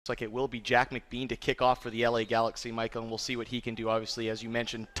Looks like it will be Jack McBean to kick off for the LA Galaxy, Michael, and we'll see what he can do. Obviously, as you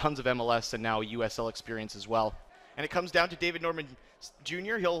mentioned, tons of MLS and now USL experience as well. And it comes down to David Norman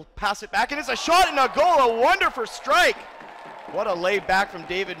Jr. He'll pass it back, and it's a shot and a goal, a wonderful strike. What a lay back from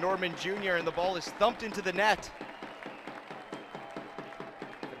David Norman Jr., and the ball is thumped into the net.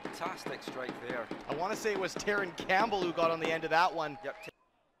 Fantastic strike there. I want to say it was Taron Campbell who got on the end of that one. Yep.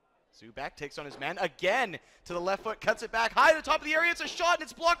 Zubak takes on his man again to the left foot, cuts it back high to the top of the area. It's a shot and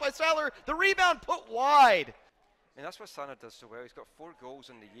it's blocked by Seiler. The rebound put wide. And that's what Sander does so well. He's got 4 goals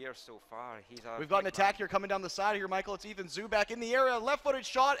in the year so far. We've got an attack here coming down the side here, Michael. It's Ethan Zubak in the area, left-footed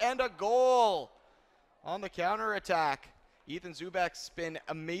shot and a goal on the counter attack. Ethan Zubak's been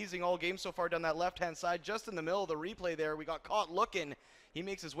amazing all game so far down that left-hand side, just in the middle of the replay there. We got caught looking. He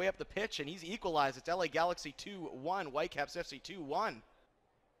makes his way up the pitch and he's equalized. It's LA Galaxy 2-1, Whitecaps FC 2-1.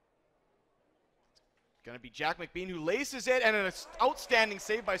 Going to be Jack McBean who laces it, and an outstanding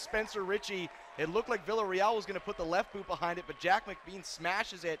save by Spencer Ritchie. It looked like Villarreal was going to put the left boot behind it, but Jack McBean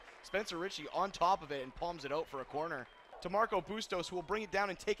smashes it. Spencer Ritchie on top of it and palms it out for a corner. To Marco Bustos, who will bring it down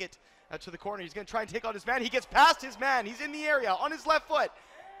and take it to the corner. He's going to try and take out his man. He gets past his man. He's in the area on his left foot.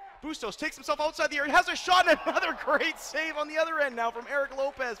 Bustos takes himself outside the area, has a shot, and another great save on the other end now from Eric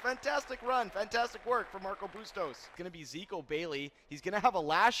Lopez. Fantastic run, fantastic work from Marco Bustos. It's going to be Zico Bailey. He's going to have a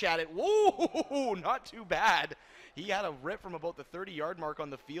lash at it. Whoa, not too bad. He had a rip from about the 30-yard mark on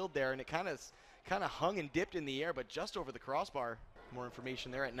the field there, and it kind of hung and dipped in the air, but just over the crossbar. More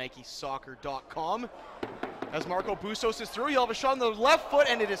information there at NikeSoccer.com. As Marco Bustos is through, he'll have a shot on the left foot,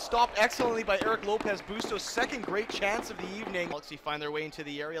 and it is stopped excellently by Eric Lopez. Bustos' second great chance of the evening. Galaxy find their way into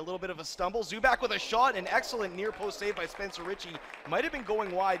the area. A little bit of a stumble. Zubak with a shot. An excellent near post save by Spencer Ritchie. Might have been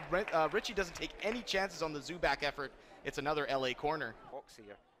going wide. Ritchie doesn't take any chances on the Zubak effort. It's another LA corner. Box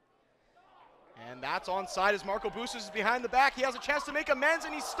here. And that's onside as Marco Bustos is behind the back. He has a chance to make amends,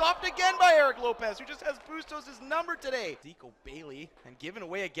 and he's stopped again by Eric Lopez, who just has Bustos' number today. Zico Bailey, and given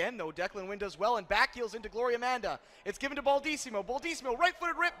away again, though. Declan Wynn does well, and back heels into Gloire Amanda. It's given to Baldissimo. Baldissimo,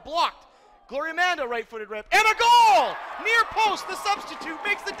 right-footed rip, blocked. Gloire Amanda, right-footed rip, and a goal! Near post, the substitute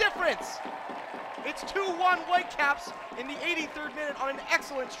makes the difference. It's 2-1 Whitecaps in the 83rd minute on an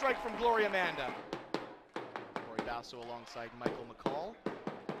excellent strike from Gloire Amanda. Corey Basso alongside Michael McCall.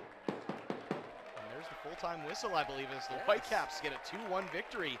 The full-time whistle, I believe, as the Whitecaps get a 2-1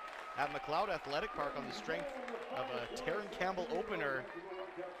 victory at McLeod Athletic Park on the strength of a Taron Campbell opener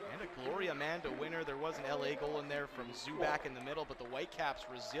and a Gloria Amanda winner. There was an LA goal in there from Zubak in the middle, but the Whitecaps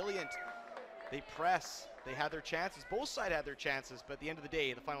resilient. They press. They had their chances. Both sides had their chances, but at the end of the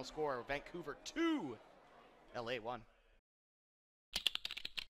day, the final score, Vancouver 2, LA 1.